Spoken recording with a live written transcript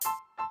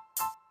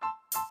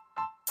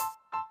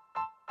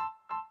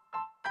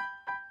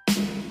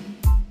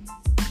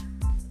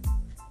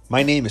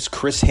My name is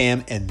Chris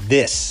Ham, and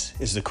this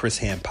is the Chris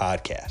Ham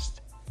Podcast.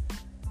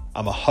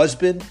 I'm a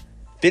husband,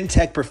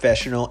 fintech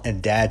professional,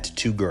 and dad to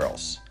 2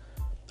 girls.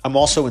 I'm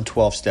also in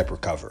 12-step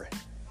recovery.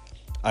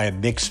 I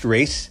am mixed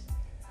race.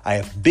 I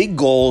have big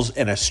goals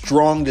and a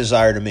strong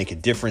desire to make a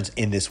difference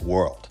in this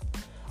world.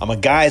 I'm a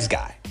guy's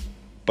guy,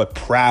 but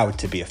proud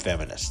to be a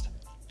feminist.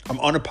 I'm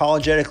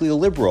unapologetically a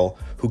liberal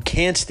who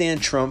can't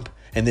stand Trump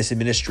and this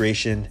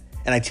administration,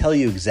 and I tell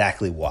you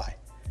exactly why.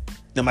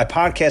 Now, my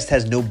podcast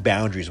has no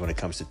boundaries when it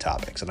comes to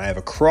topics, and I have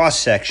a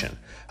cross-section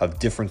of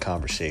different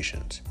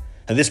conversations.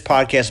 And this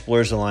podcast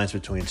blurs the lines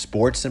between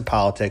sports and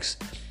politics,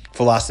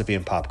 philosophy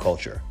and pop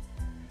culture.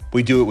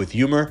 We do it with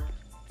humor,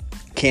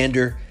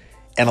 candor,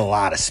 and a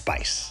lot of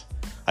spice.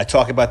 I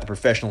talk about the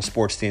professional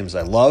sports teams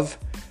I love,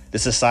 the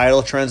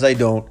societal trends I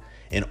don't,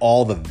 and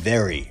all the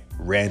very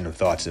random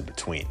thoughts in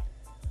between.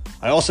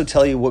 I also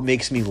tell you what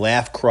makes me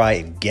laugh, cry,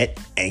 and get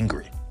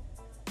angry.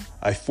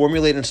 I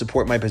formulate and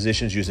support my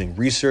positions using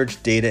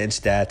research, data, and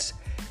stats,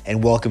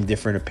 and welcome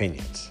different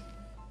opinions.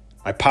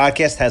 My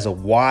podcast has a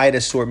wide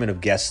assortment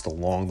of guests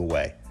along the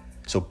way.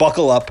 So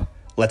buckle up,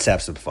 let's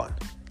have some fun.